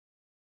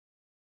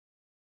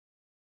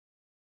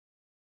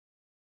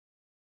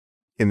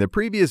In the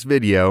previous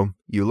video,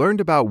 you learned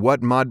about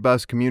what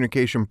Modbus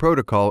communication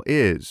protocol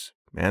is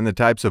and the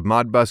types of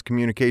Modbus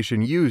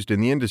communication used in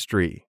the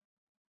industry.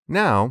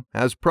 Now,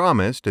 as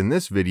promised in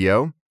this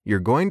video, you're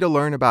going to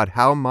learn about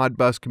how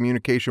Modbus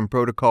communication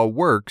protocol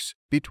works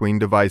between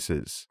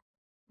devices.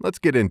 Let's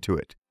get into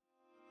it.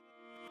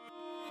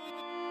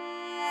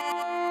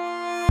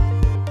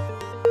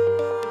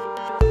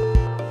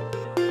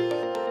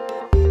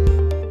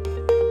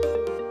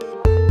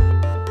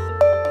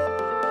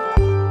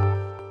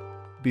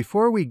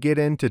 Before we get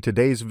into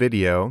today's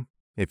video,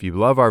 if you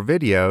love our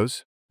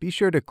videos, be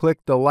sure to click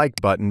the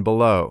like button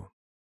below,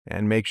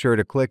 and make sure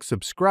to click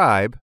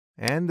subscribe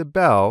and the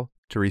bell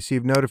to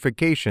receive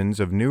notifications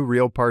of new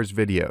RealPars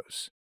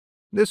videos.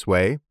 This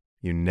way,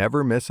 you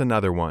never miss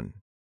another one.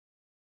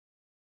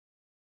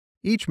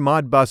 Each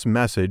Modbus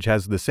message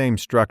has the same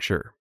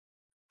structure.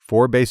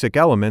 4 basic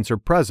elements are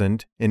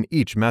present in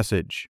each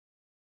message.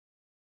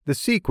 The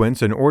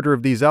sequence and order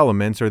of these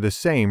elements are the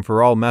same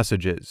for all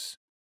messages.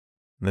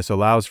 This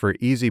allows for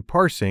easy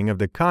parsing of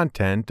the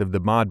content of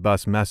the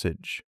Modbus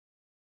message.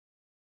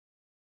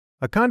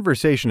 A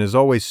conversation is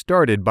always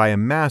started by a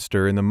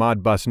master in the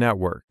Modbus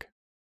network.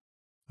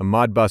 A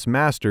Modbus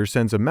master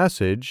sends a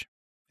message,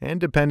 and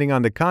depending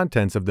on the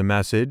contents of the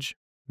message,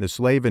 the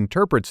slave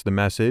interprets the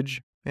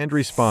message and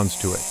responds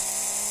to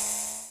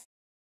it.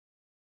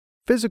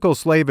 Physical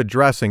slave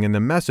addressing in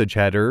the message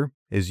header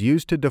is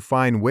used to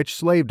define which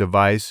slave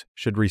device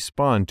should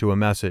respond to a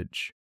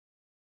message.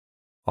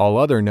 All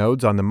other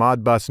nodes on the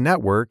Modbus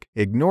network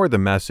ignore the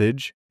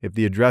message if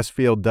the address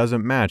field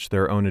doesn't match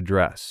their own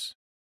address.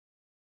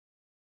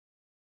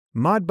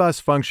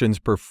 Modbus functions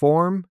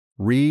perform,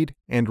 read,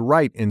 and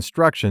write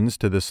instructions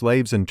to the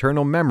slave's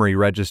internal memory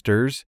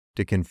registers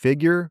to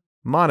configure,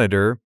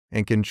 monitor,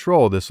 and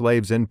control the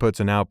slave's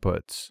inputs and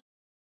outputs.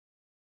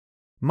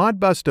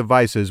 Modbus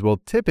devices will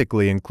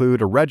typically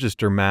include a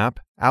register map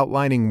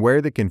outlining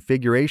where the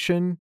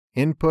configuration,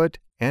 input,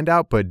 and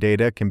output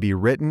data can be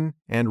written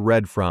and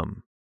read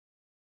from.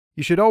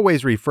 You should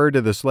always refer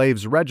to the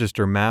slave's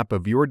register map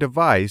of your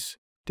device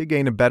to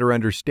gain a better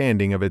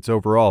understanding of its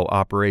overall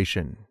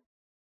operation.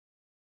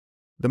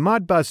 The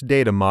Modbus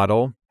data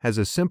model has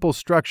a simple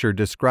structure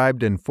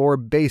described in 4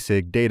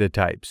 basic data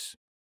types: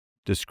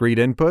 discrete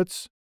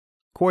inputs,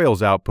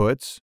 coils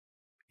outputs,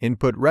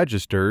 input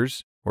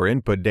registers, or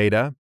input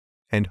data,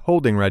 and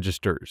holding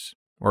registers,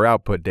 or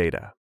output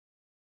data.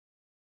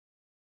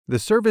 The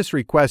service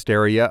request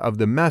area of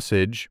the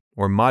message,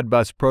 or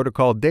Modbus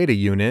Protocol Data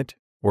Unit,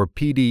 or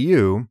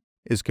PDU,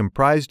 is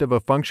comprised of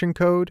a function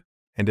code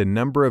and a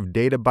number of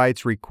data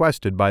bytes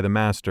requested by the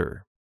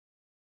master.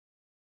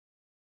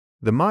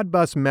 The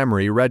Modbus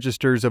memory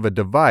registers of a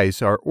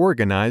device are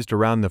organized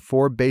around the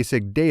 4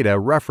 basic data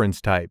reference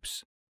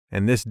types,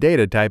 and this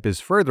data type is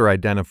further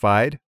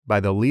identified by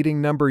the leading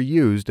number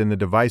used in the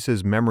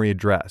device's memory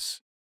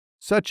address,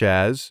 such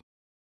as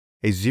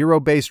a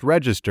 0-based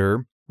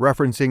register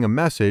referencing a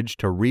message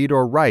to read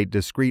or write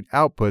discrete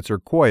outputs or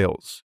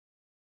coils,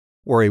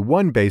 or a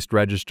 1-based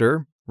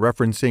register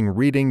referencing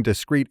reading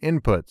discrete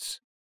inputs,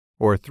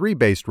 or a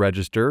 3-based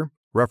register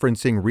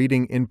referencing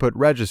reading input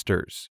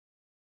registers,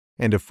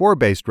 and a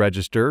 4-based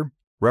register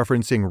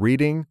referencing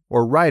reading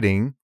or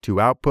writing to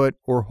output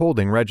or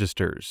holding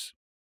registers.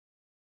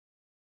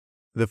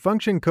 The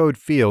function code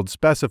field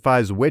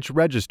specifies which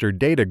register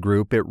data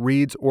group it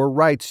reads or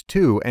writes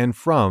to and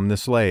from the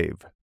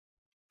slave.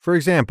 For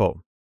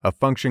example, a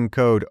function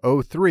code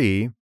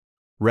 03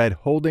 read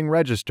holding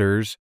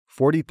registers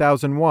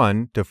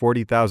 40,001 to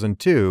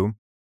 40,002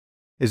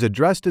 is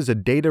addressed as a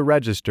data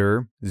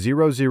register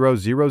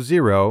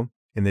 0000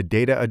 in the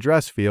data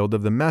address field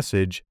of the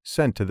message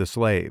sent to the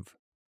slave.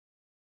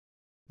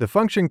 The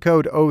function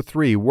code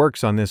 03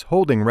 works on this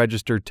holding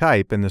register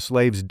type in the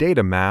slave's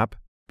data map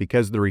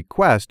because the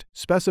request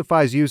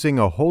specifies using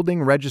a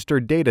holding register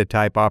data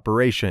type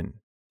operation,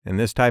 and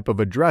this type of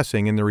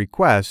addressing in the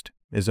request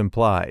is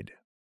implied.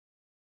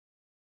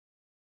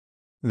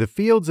 The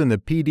fields in the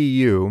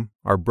PDU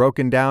are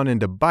broken down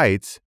into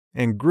bytes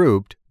and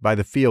grouped by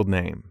the field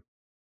name.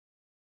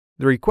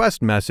 The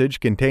request message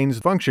contains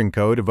function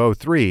code of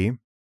 03,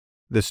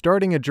 the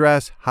starting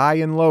address high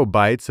and low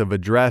bytes of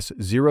address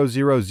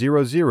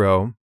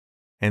 0000,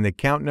 and the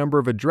count number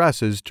of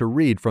addresses to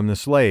read from the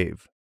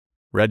slave.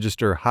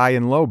 Register high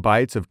and low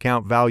bytes of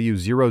count value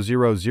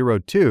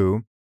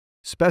 0002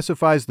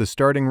 specifies the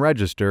starting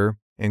register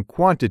and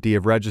quantity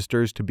of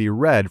registers to be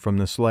read from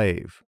the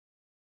slave.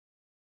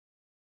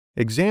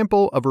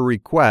 Example of a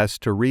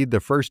request to read the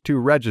first 2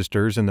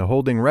 registers in the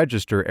holding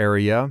register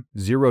area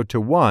 0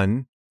 to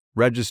 1,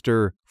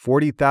 register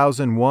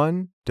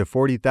 40,001 to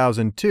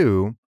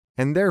 40,002,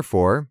 and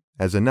therefore,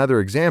 as another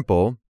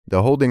example,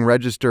 the holding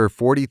register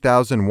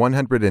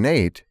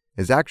 40,108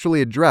 is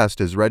actually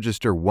addressed as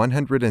register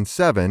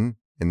 107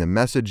 in the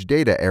message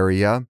data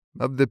area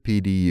of the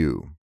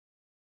PDU.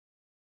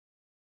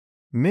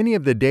 Many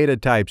of the data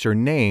types are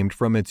named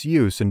from its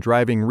use in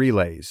driving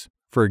relays.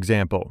 For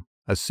example,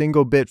 a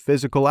single-bit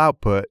physical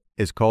output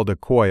is called a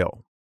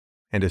coil,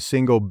 and a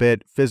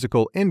single-bit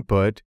physical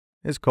input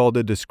is called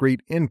a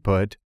discrete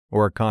input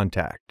or a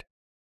contact.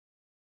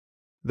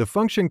 The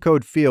function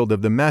code field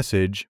of the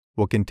message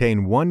will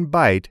contain 1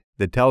 byte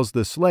that tells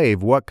the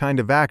slave what kind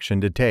of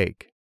action to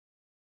take.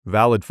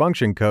 Valid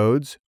function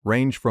codes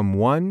range from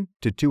 1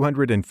 to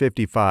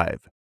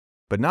 255,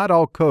 but not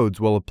all codes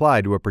will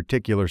apply to a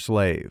particular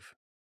slave.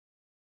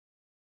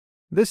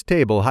 This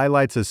table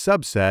highlights a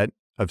subset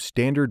of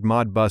standard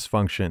Modbus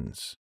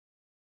functions.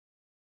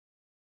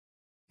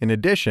 In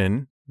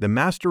addition, the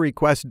master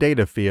request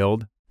data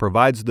field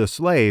provides the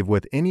slave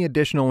with any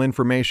additional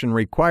information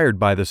required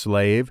by the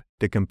slave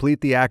to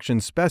complete the action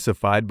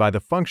specified by the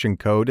function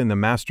code in the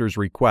master's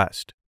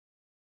request,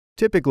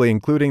 typically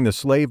including the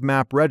slave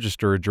map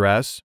register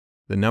address,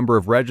 the number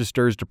of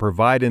registers to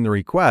provide in the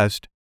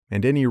request,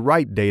 and any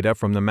write data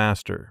from the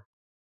master.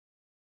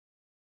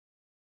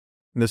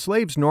 The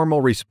slave's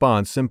normal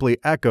response simply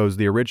echoes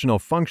the original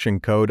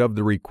function code of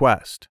the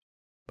request,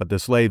 but the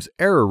slave's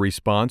error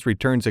response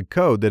returns a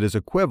code that is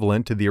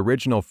equivalent to the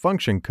original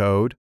function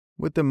code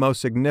with the most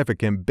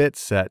significant bit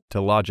set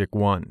to logic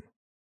 1.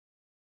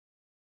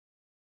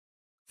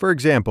 For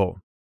example,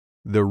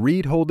 the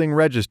read holding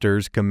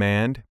registers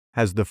command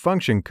has the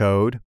function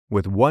code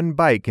with 1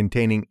 byte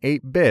containing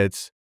 8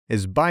 bits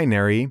is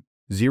binary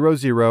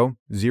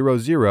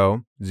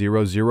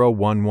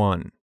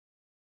 00000011.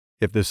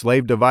 If the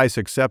slave device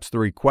accepts the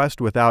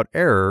request without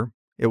error,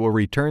 it will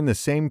return the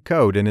same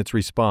code in its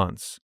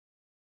response.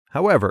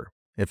 However,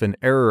 if an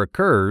error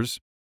occurs,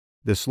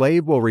 the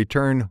slave will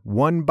return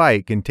 1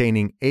 byte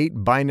containing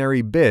 8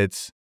 binary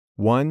bits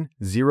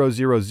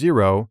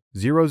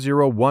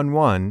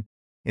 10000011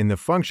 in the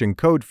function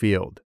code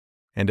field,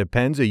 and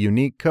appends a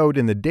unique code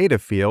in the data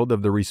field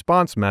of the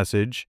response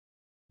message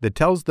that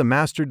tells the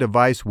master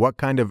device what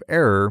kind of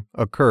error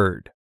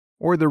occurred,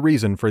 or the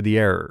reason for the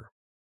error.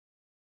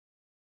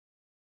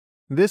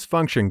 This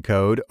function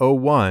code,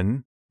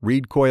 O1,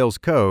 read coils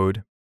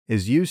code,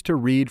 is used to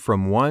read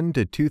from 1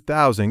 to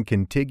 2000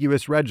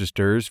 contiguous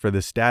registers for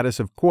the status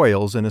of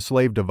coils in a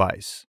slave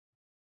device.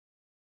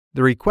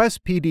 The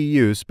request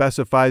PDU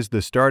specifies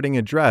the starting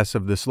address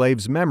of the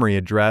slave's memory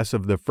address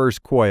of the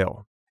first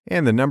coil,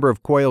 and the number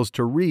of coils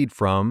to read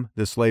from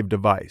the slave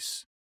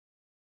device.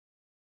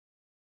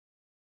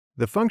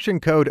 The function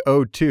code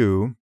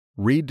O2,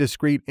 read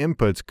discrete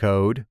inputs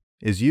code,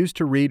 is used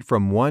to read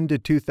from 1 to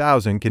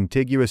 2000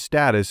 contiguous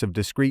status of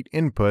discrete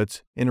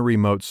inputs in a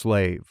remote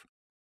slave.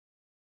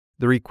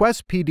 The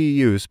request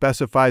PDU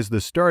specifies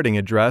the starting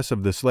address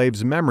of the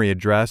slave's memory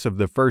address of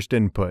the first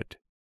input,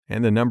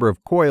 and the number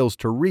of coils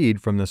to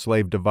read from the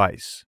slave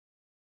device.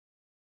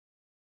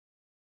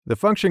 The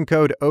function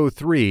code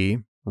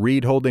O3,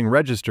 read holding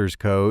registers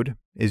code,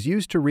 is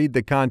used to read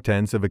the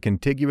contents of a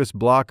contiguous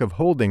block of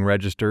holding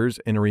registers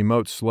in a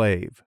remote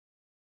slave.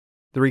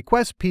 The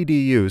request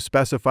PDU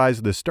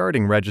specifies the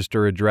starting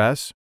register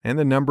address and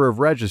the number of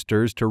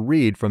registers to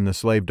read from the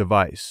slave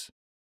device.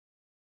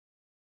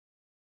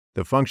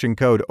 The function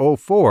code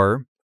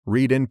O4,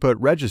 read input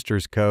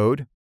registers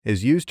code,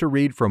 is used to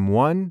read from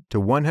 1 to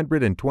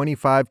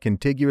 125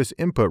 contiguous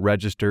input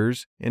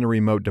registers in a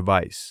remote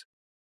device.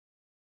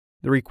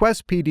 The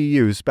request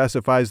PDU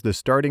specifies the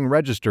starting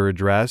register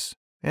address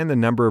and the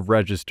number of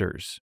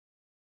registers.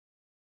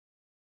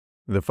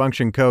 The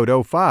function code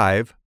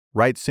O5,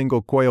 write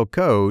single coil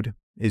code,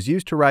 is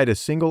used to write a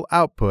single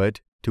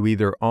output to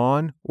either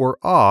on or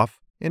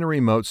off in a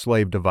remote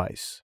slave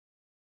device.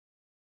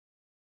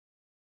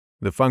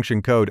 The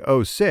function code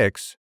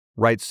O6,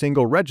 write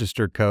single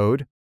register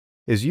code,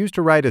 is used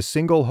to write a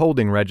single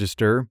holding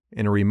register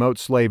in a remote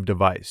slave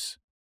device.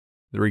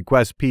 The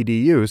request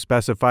PDU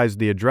specifies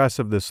the address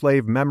of the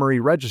slave memory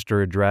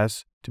register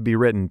address to be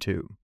written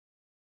to.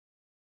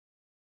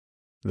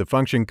 The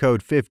function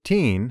code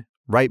 15,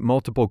 write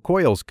multiple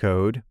coils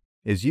code,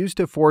 is used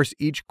to force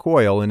each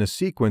coil in a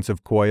sequence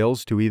of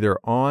coils to either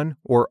on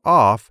or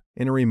off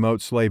in a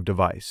remote slave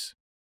device.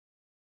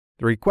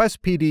 The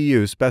request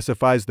PDU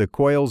specifies the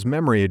coil's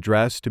memory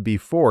address to be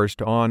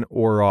forced on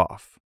or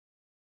off.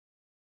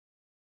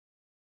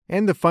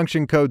 And the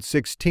function code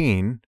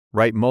 16,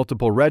 write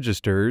multiple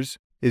registers,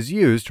 is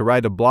used to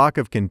write a block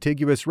of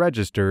contiguous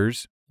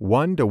registers,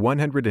 1 to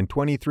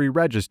 123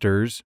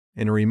 registers,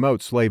 in a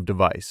remote slave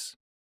device.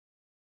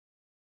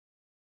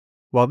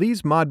 While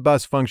these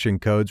Modbus function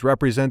codes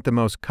represent the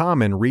most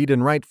common read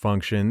and write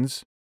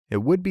functions,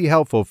 it would be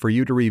helpful for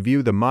you to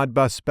review the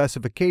Modbus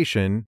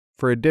specification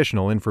for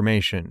additional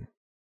information.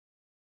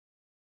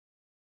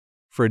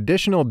 For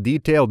additional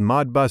detailed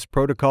Modbus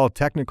protocol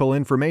technical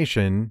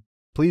information,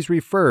 please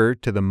refer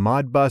to the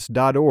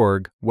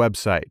modbus.org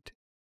website.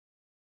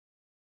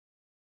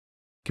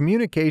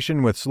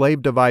 Communication with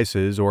slave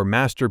devices or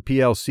master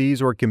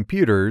PLCs or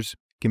computers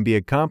can be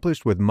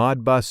accomplished with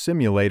Modbus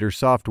simulator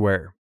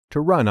software to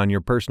run on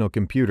your personal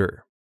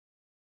computer.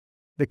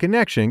 The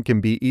connection can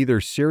be either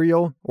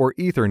serial or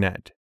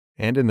Ethernet,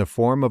 and in the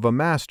form of a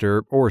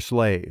master or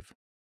slave.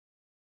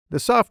 The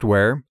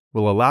software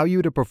will allow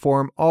you to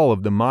perform all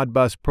of the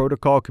Modbus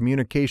protocol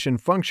communication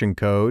function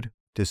code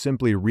to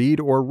simply read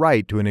or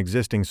write to an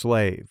existing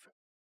slave.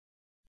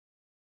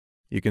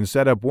 You can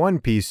set up one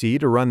PC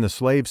to run the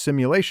slave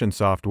simulation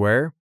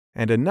software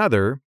and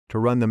another to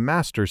run the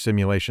master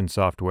simulation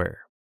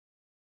software.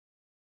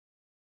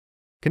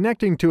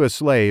 Connecting to a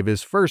slave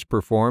is first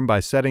performed by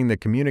setting the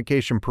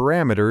communication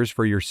parameters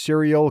for your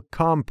serial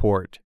COM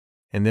port,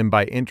 and then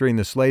by entering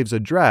the slave's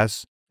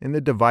address in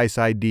the device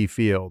ID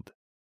field.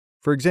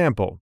 For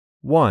example,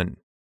 1,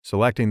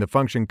 selecting the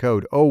function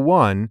code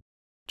 01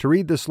 to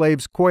read the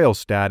slave's coil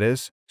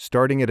status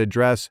starting at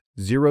address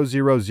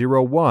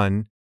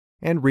 0001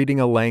 and reading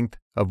a length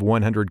of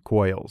 100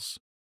 coils.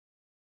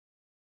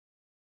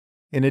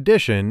 In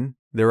addition,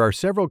 there are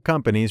several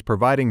companies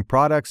providing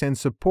products and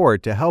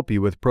support to help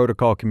you with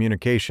protocol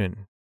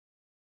communication.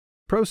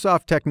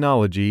 ProSoft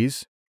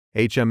Technologies,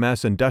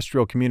 HMS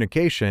Industrial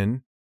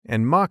Communication,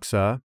 and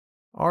Moxa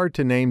are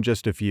to name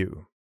just a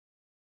few.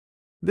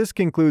 This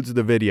concludes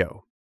the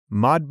video,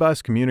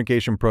 Modbus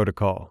Communication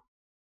Protocol.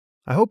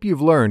 I hope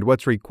you've learned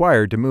what's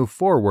required to move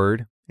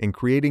forward in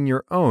creating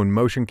your own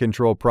motion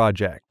control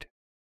project.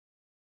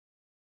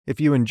 If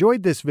you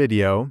enjoyed this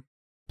video,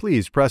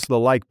 please press the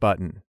like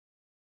button.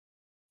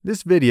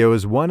 This video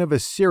is one of a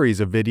series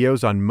of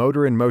videos on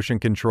motor and motion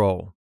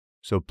control,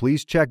 so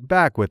please check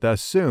back with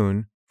us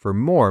soon for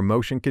more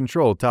motion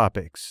control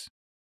topics.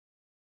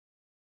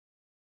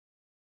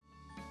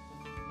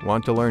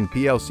 Want to learn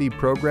PLC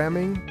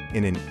programming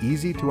in an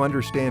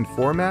easy-to-understand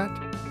format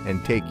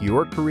and take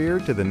your career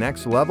to the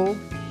next level?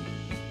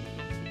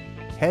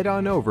 Head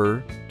on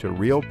over to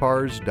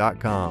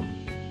realpars.com.